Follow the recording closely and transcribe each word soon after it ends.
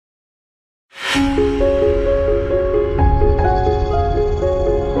and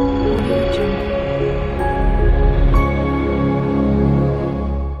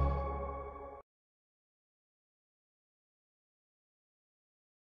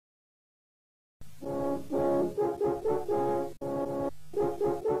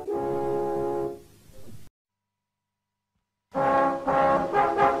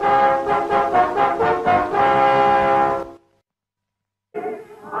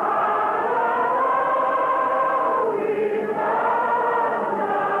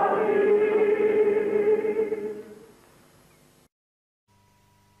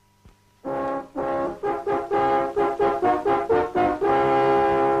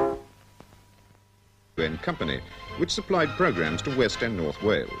Company, which supplied programs to West and North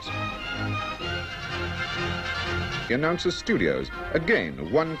Wales. He announces studios,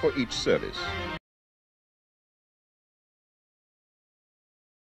 again one for each service.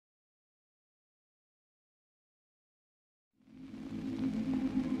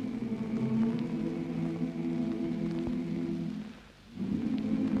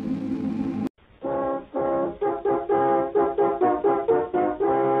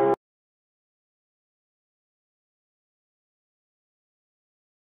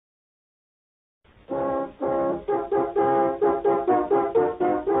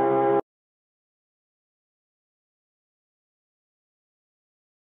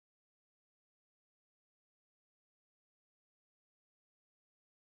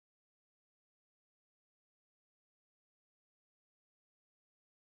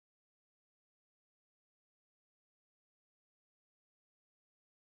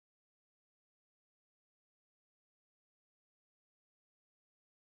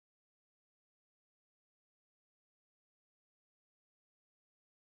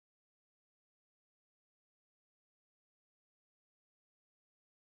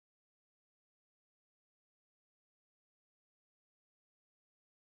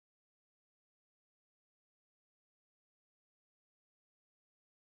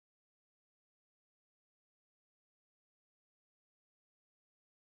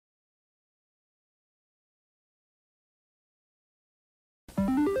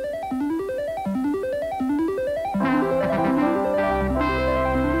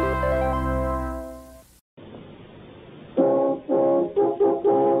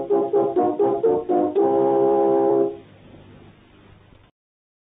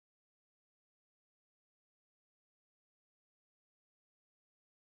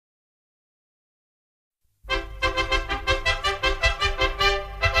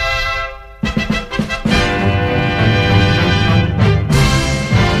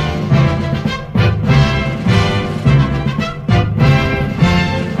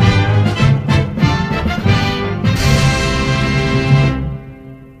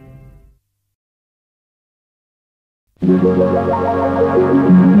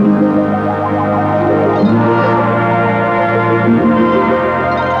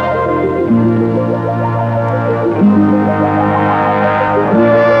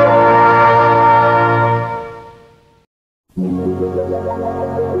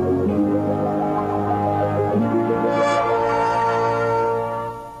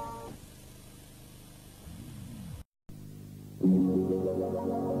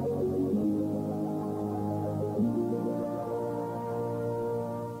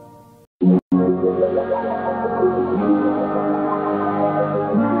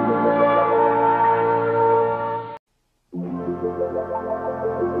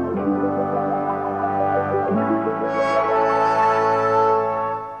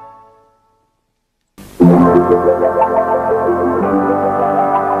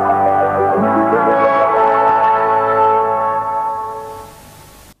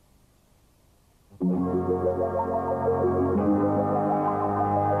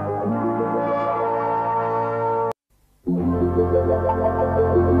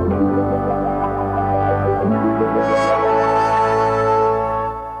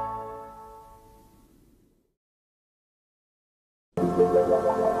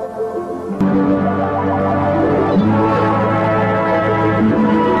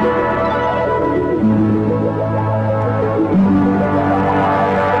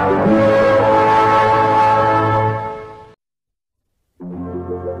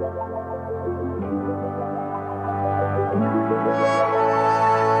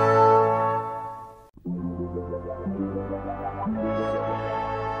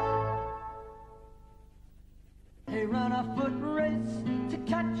 He ran a foot race to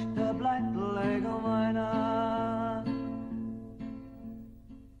catch the black leg of miner.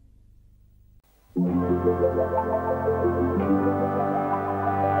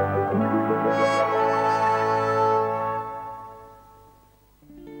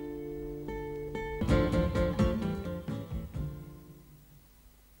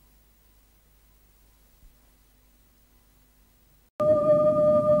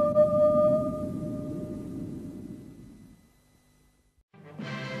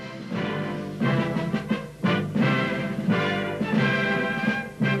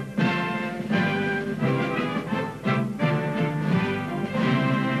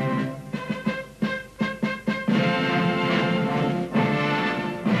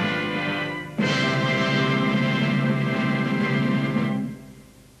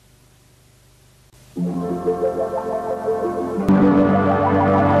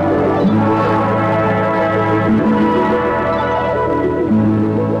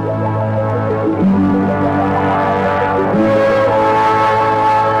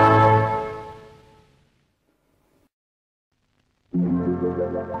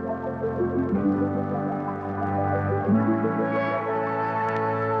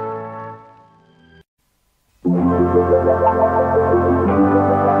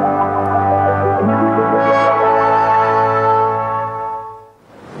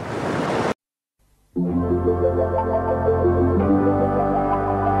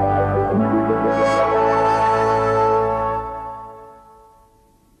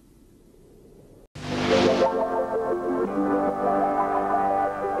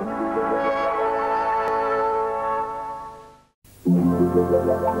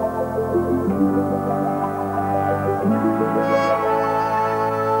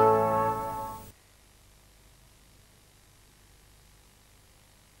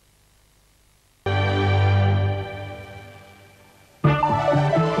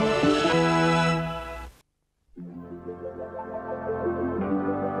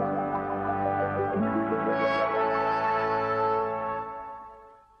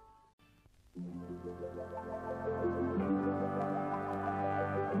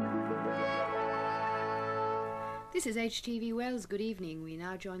 This is HTV Wales. Good evening. We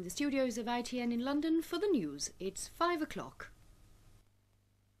now join the studios of ITN in London for the news. It's 5 o'clock.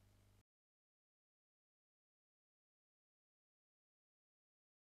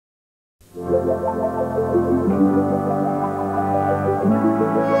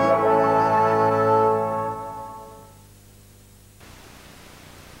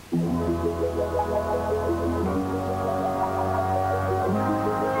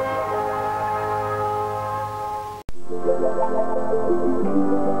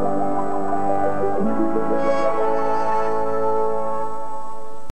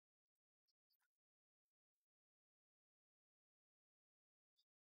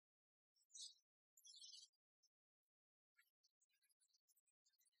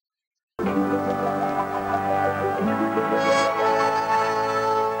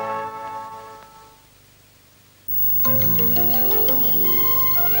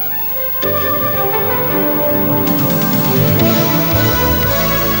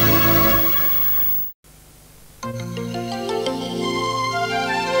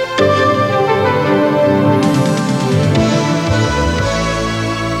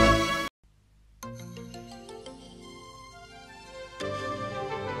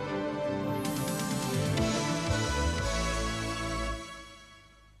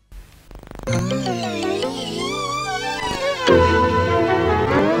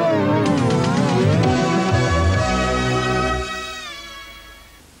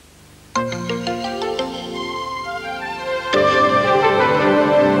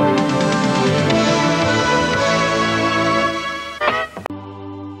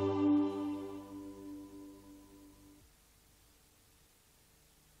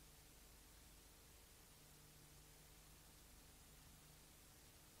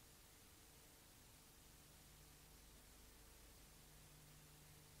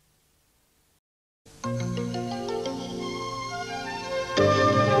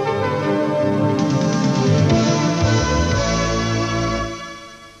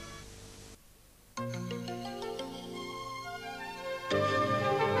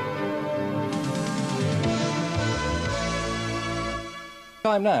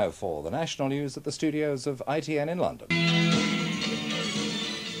 Time now for the national news at the studios of ITN in London.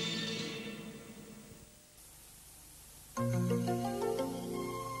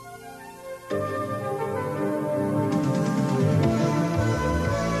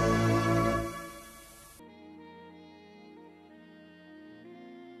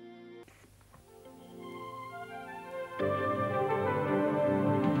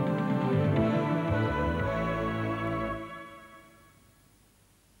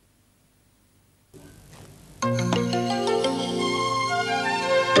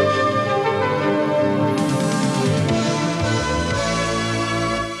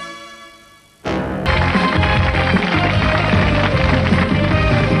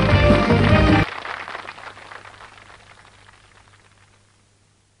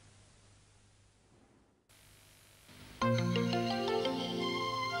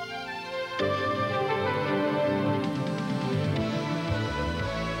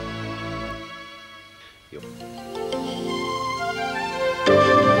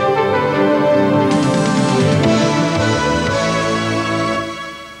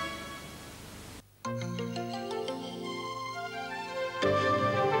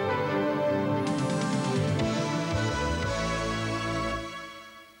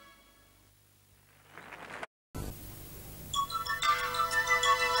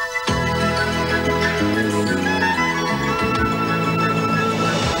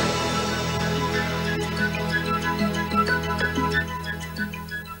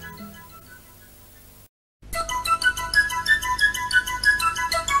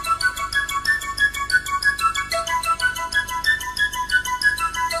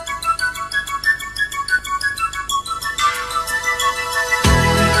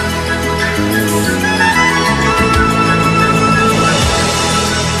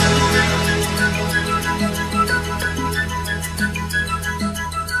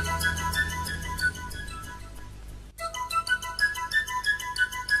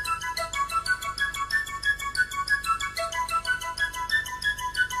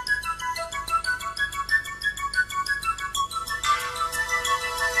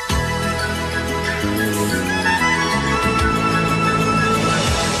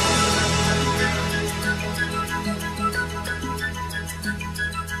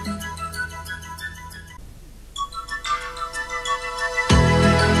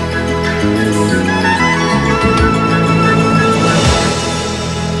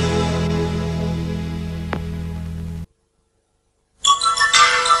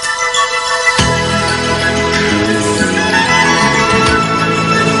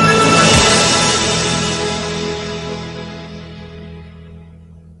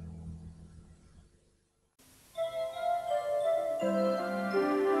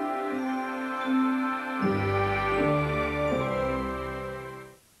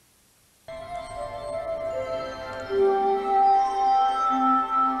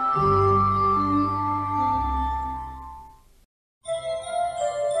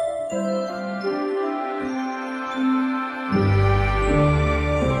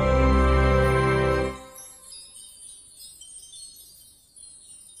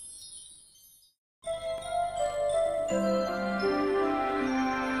 Now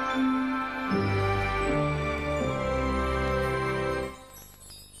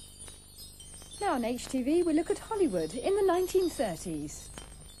on HTV, we look at Hollywood in the 1930s.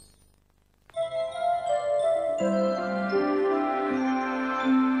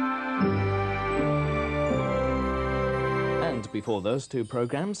 And before those two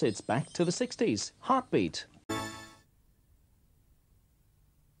programmes, it's back to the 60s. Heartbeat.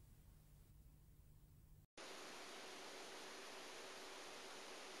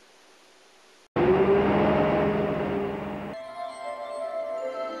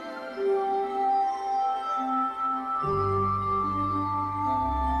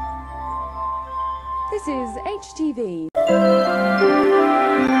 This is HTV.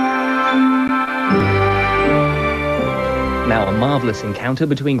 Now a marvellous encounter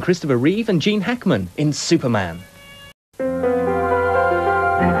between Christopher Reeve and Gene Hackman in Superman.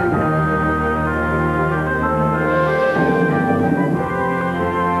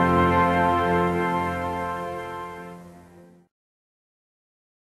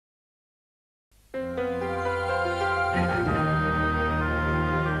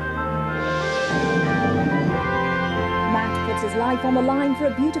 Matt puts his life on the line for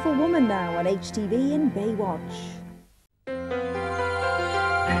a beautiful woman now on HTV in Baywatch.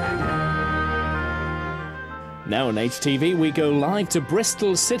 Now on HTV, we go live to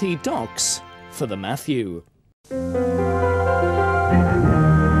Bristol City Docks for the Matthew.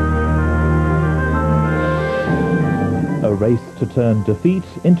 A race to turn defeat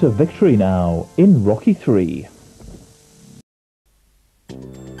into victory now in Rocky III.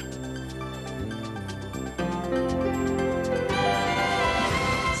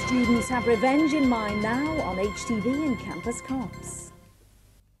 Students have revenge in mind now on HTV in Campus Cops.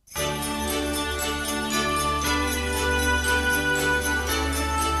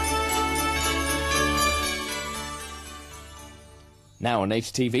 Now on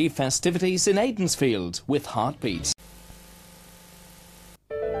HTV, festivities in Aidensfield with Heartbeat.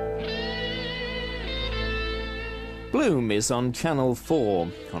 Bloom is on Channel 4.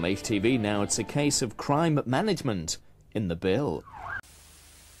 On HTV now it's a case of crime management in the bill.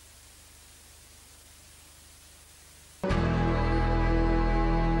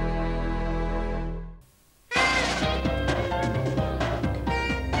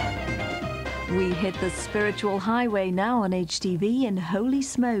 We hit the spiritual highway now on HTV in Holy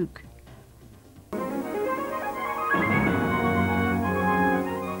Smoke.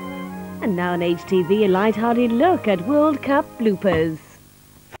 And now on HTV, a light-hearted look at World Cup bloopers.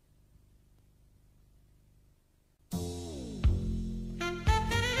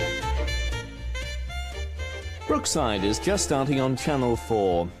 Brookside is just starting on Channel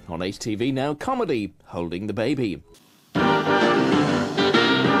 4. On HTV now, comedy, Holding the Baby.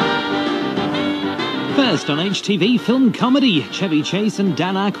 First on HTV, film comedy. Chevy Chase and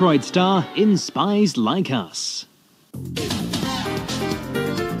Dan Aykroyd star in Spies Like Us.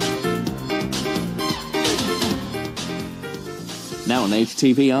 Now on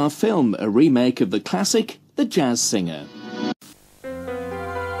HTV, our film, a remake of the classic, The Jazz Singer.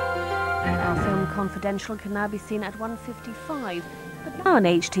 Our film Confidential can now be seen at 1:55. But now on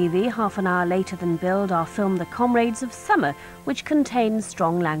HTV, half an hour later than billed, our film The Comrades of Summer, which contains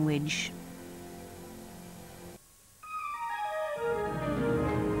strong language.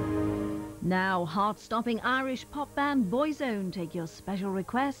 Now, heart-stopping Irish pop band Boyzone take your special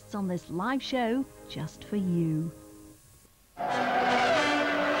requests on this live show just for you.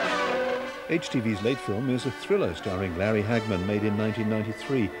 HTV's late film is a thriller starring Larry Hagman, made in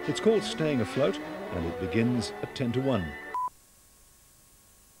 1993. It's called Staying Afloat, and it begins at 10 to 1.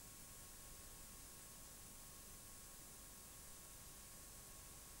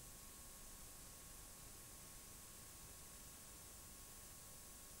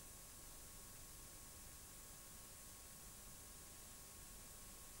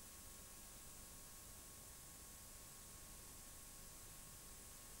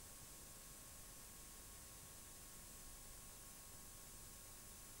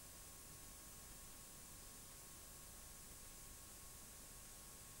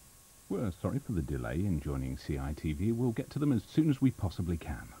 We're sorry for the delay in joining CITV. We'll get to them as soon as we possibly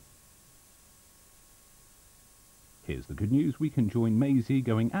can. Here's the good news. We can join Maisie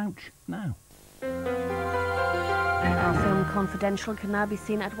going ouch now. Our film Confidential can now be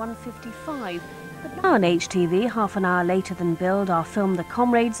seen at 1:55. But now on HTV, half an hour later than billed, our film The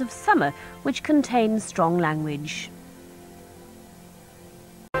Comrades of Summer, which contains strong language.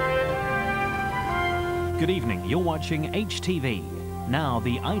 Good evening, you're watching HTV. Now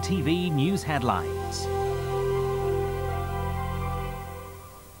the ITV News Headlines.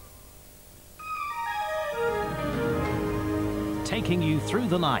 taking you through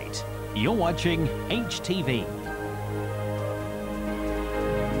the night. You're watching HTV.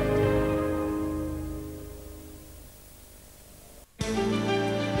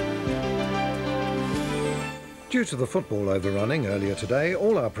 Due to the football overrunning earlier today,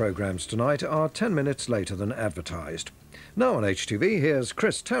 all our programmes tonight are 10 minutes later than advertised. Now on HTV, here's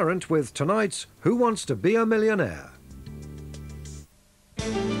Chris Tarrant with tonight's Who Wants to Be a Millionaire?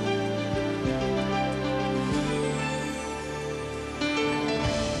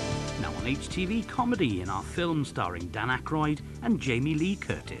 Now on HTV comedy in our film starring Dan Aykroyd and Jamie Lee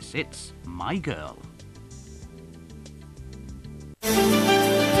Curtis, it's My Girl.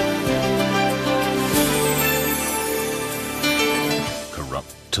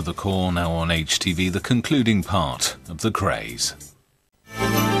 To the core now on HTV, the concluding part of the craze.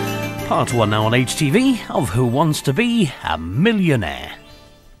 Part 1 now on HTV of Who Wants to Be a Millionaire.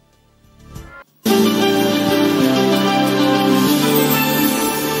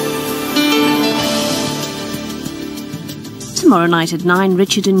 Tomorrow night at 9,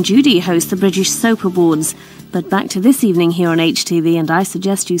 Richard and Judy host the British Soap Awards. But back to this evening here on HTV, and I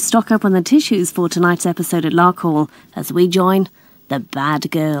suggest you stock up on the tissues for tonight's episode at Larkhall as we join the Bad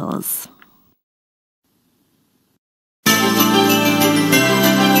Girls.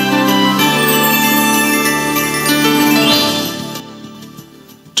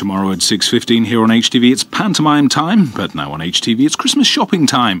 Tomorrow at 6:15 here on HTV, it's pantomime time, but now on HTV, it's Christmas shopping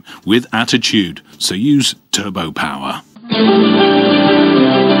time with Attitude. So use turbo power.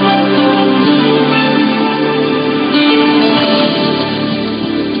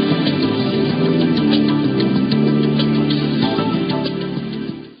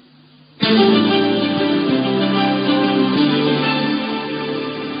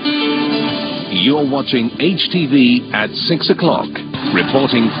 You're watching HTV at 6 o'clock.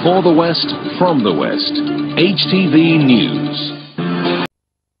 Reporting for the West, from the West. HTV News.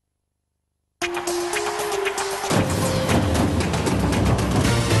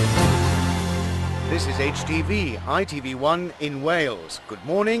 This is HTV, ITV1 in Wales. Good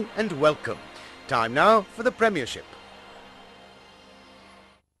morning and welcome. Time now for the Premiership.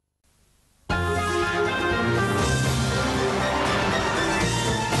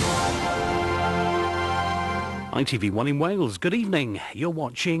 ITV1 in Wales, good evening. You're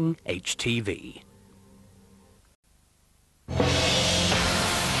watching HTV.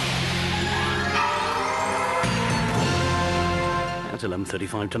 At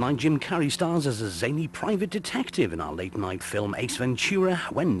 11:35 tonight, Jim Carrey stars as a zany private detective in our late-night film Ace Ventura,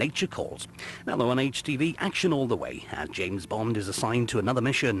 When Nature Calls. Now, though, on HTV, action all the way, as James Bond is assigned to another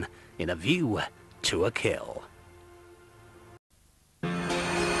mission in A View to a Kill.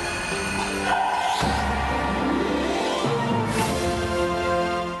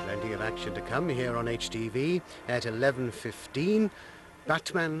 Action to come here on HTV at 11:15,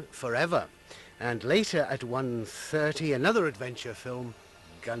 Batman Forever, and later at 1:30 another adventure film,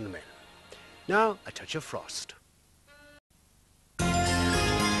 Gunmen. Now a touch of frost.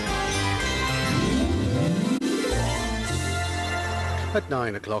 At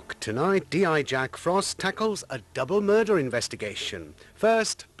 9 o'clock tonight, D.I. Jack Frost tackles a double murder investigation.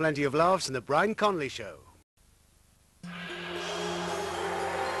 First, plenty of laughs in the Brian Conley Show.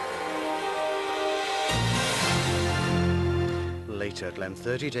 Later at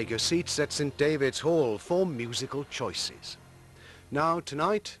 11:30, take your seats at St David's Hall for musical choices. Now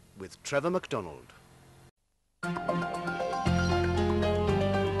tonight with Trevor MacDonald.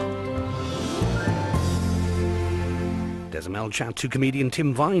 There's a mail chat to comedian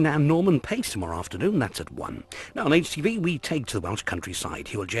Tim Vine and Norman Pace tomorrow afternoon. That's at 1. Now on HTV, we take to the Welsh countryside.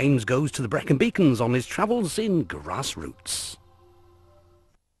 Hugh James goes to the Brecon Beacons on his travels in Grassroots.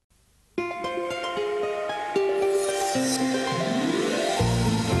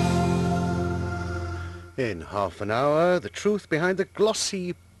 In half an hour, the truth behind the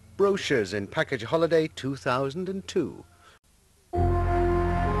glossy brochures in Package Holiday 2002.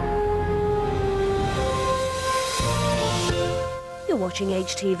 You're watching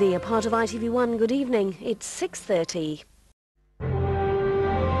HTV, a part of ITV1. Good evening. It's 6:30.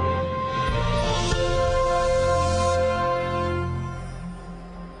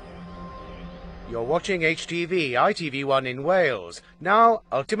 You're watching HTV, ITV1 in Wales. Now,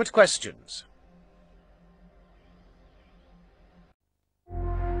 ultimate questions.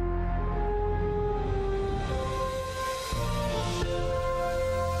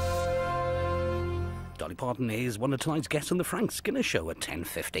 Dolly Parton is one of tonight's guests on the Frank Skinner Show at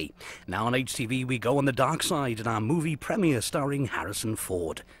 10:50. Now on HTV, we go on the dark side in our movie premiere starring Harrison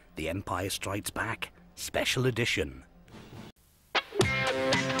Ford, The Empire Strikes Back, Special Edition.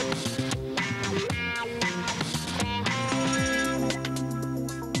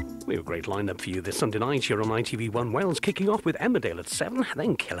 We have a great lineup for you this Sunday night here on ITV1 Wales, kicking off with Emmerdale at 7,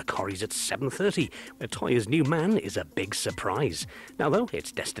 then Killer Corries at 7:30, where Toya's new man is a big surprise. Now though,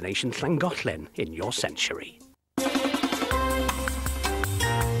 it's Destination Llangollen in your century.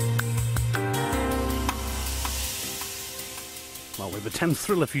 Well, we have a 10th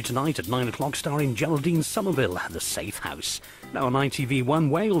thriller for you tonight at 9 o'clock, starring Geraldine Somerville, The Safe House. Now on ITV1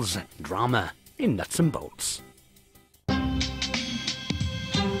 Wales, drama in Nuts and Bolts.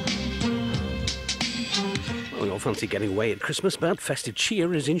 Well, you'll fancy getting away at Christmas, but festive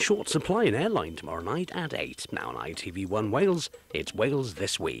cheer is in short supply in Airline tomorrow night at 8. Now on ITV1 Wales, it's Wales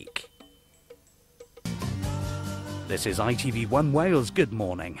This Week. This is ITV1 Wales. Good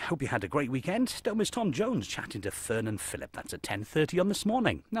morning. Hope you had a great weekend. Don't miss Tom Jones chatting to Fern and Philip. That's at 10:30 on This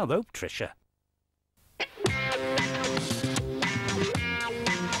Morning. Now though, Tricia.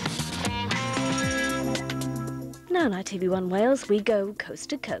 Now on ITV1 Wales, we go coast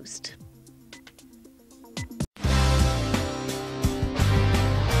to coast.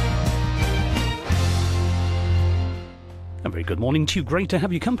 A very good morning to you. Great to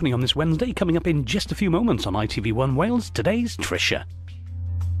have your company on this Wednesday. Coming up in just a few moments on ITV1 Wales, today's Tricia.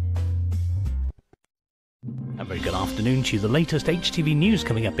 A very good afternoon to you. The latest HTV news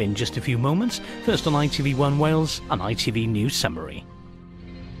coming up in just a few moments. First on ITV1 Wales, an ITV News Summary.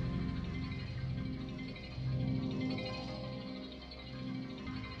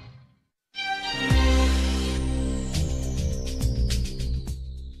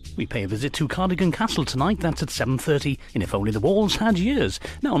 We pay a visit to Cardigan Castle tonight. That's at 7:30 in If Only the Walls Had Years.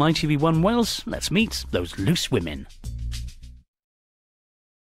 Now on ITV1 Wales, let's meet those loose women.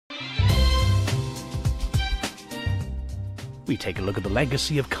 We take a look at the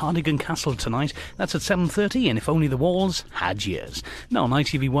legacy of Cardigan Castle tonight. That's at 7:30 in If Only the Walls Had Years. Now on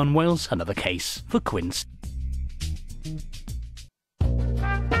ITV1 Wales, another case for Quince.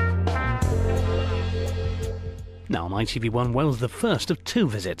 Now on ITV1 Wales, the first of two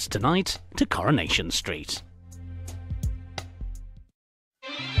visits tonight to Coronation Street.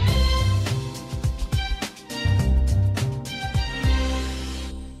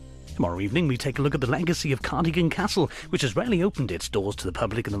 Tomorrow evening we take a look at the legacy of Cardigan Castle, which has rarely opened its doors to the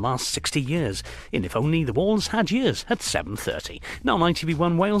public in the last 60 years, in If Only the Walls Had Years at 7:30. Now on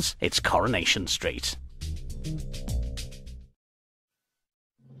ITV1 Wales, it's Coronation Street.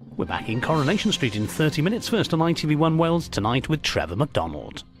 We're back in Coronation Street in 30 minutes. First on ITV1 Wales tonight with Trevor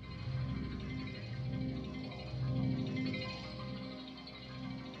MacDonald.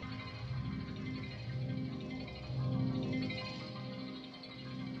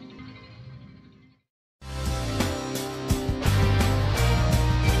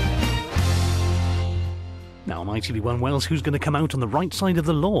 Now on ITV1 Wales, who's going to come out on the right side of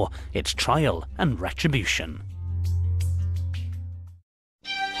the law? It's Trial and Retribution.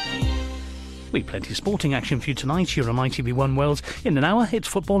 We've plenty of sporting action for you tonight here on ITV1 Wales. In an hour, it's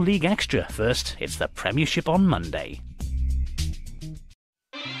Football League Extra. First, it's the Premiership on Monday.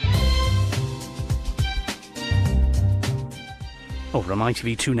 Over on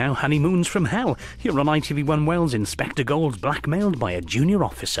ITV2 now, Honeymoons from Hell. Here on ITV1 Wales, Inspector Gold's blackmailed by a junior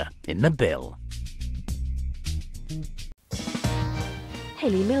officer in the bill.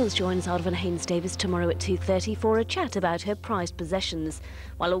 Hayley Mills joins Arden Haynes Davis tomorrow at 2:30 for a chat about her prized possessions,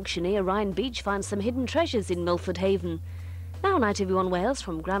 while auctioneer Ryan Beach finds some hidden treasures in Milford Haven. Now on ITV1 Wales,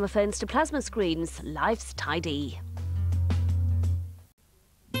 from gramophones to plasma screens, life's tidy.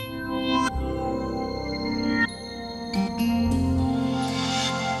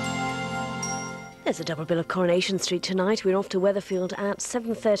 There's a double bill of Coronation Street tonight. We're off to Weatherfield at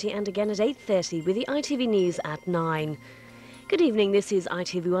 7:30 and again at 8:30 with the ITV News at 9. Good evening, this is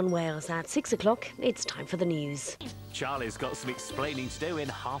ITV1 Wales. At 6 o'clock, it's time for the news. Charlie's got some explaining to do in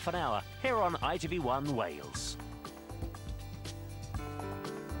half an hour, here on ITV1 Wales.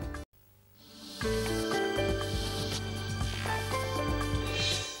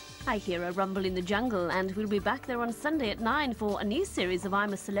 I hear a rumble in the jungle, and we'll be back there on Sunday at 9 for a new series of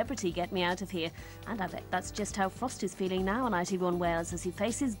I'm a Celebrity, Get Me Out of Here. And I bet that's just how Frost is feeling now on ITV1 Wales as he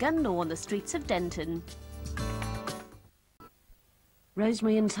faces gun law on the streets of Denton.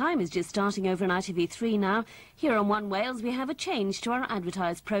 Rosemary and Time is just starting over on ITV3 now. Here on One Wales, we have a change to our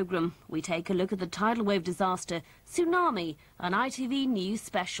advertised programme. We take a look at the tidal wave disaster, Tsunami, an ITV News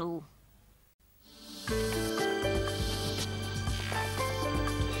special.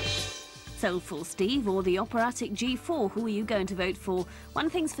 Soulful Steve or the operatic G4, who are you going to vote for? One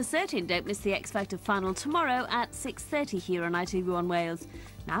thing's for certain, don't miss the X Factor final tomorrow at 6:30 here on ITV1 Wales.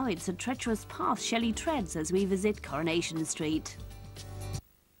 Now it's a treacherous path Shelley treads as we visit Coronation Street.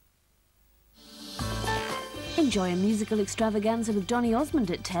 Enjoy a musical extravaganza with Donny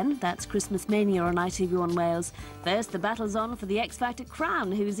Osmond at 10. That's Christmas Mania on ITV1 Wales. First, the battle's on for the X Factor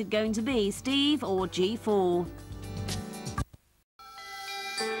crown. Who's it going to be, Steve or G4?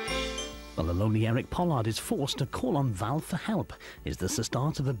 Well, the lonely Eric Pollard is forced to call on Val for help. Is this the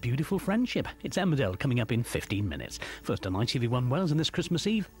start of a beautiful friendship? It's Emmerdale coming up in 15 minutes. First on ITV1 Wales, and this Christmas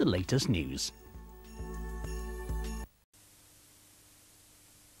Eve, the latest news.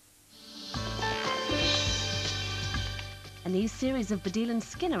 A new series of Baddiel and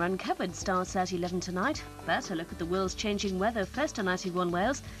Skinner Uncovered starts at 11 tonight. But a look at the world's changing weather first on ITV1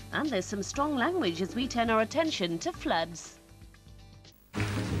 Wales. And there's some strong language as we turn our attention to floods.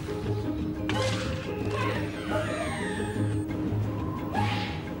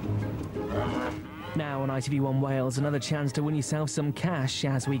 Now on ITV1 Wales, another chance to win yourself some cash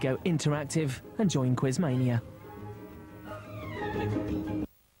as we go interactive and join Quizmania.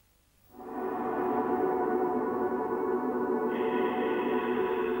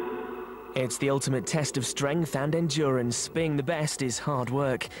 It's the ultimate test of strength and endurance. Being the best is hard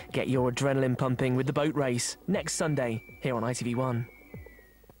work. Get your adrenaline pumping with the boat race next Sunday here on ITV1.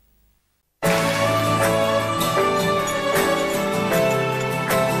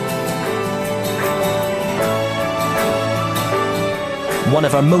 One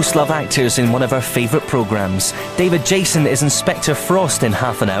of our most loved actors in one of our favourite programmes. David Jason is Inspector Frost in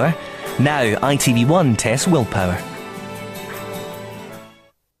half an hour. Now ITV1 tests willpower.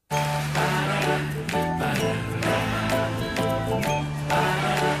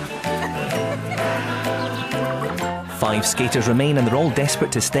 Five skaters remain and they're all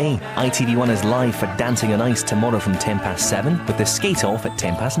desperate to stay. ITV1 is live for Dancing on Ice tomorrow from 7:10 with the skate off at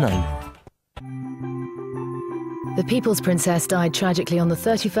 9:10. The People's Princess died tragically on the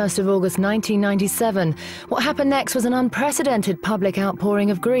 31st of August 1997. What happened next was an unprecedented public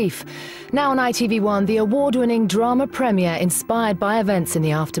outpouring of grief. Now on ITV1, the award-winning drama premiere inspired by events in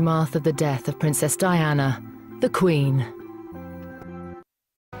the aftermath of the death of Princess Diana, the Queen.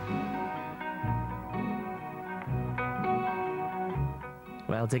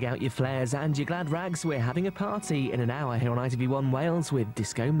 Well, dig out your flares and your glad rags. We're having a party in an hour here on ITV1 Wales with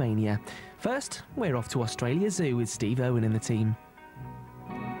Disco Mania. First, we're off to Australia Zoo with Steve Owen and the team.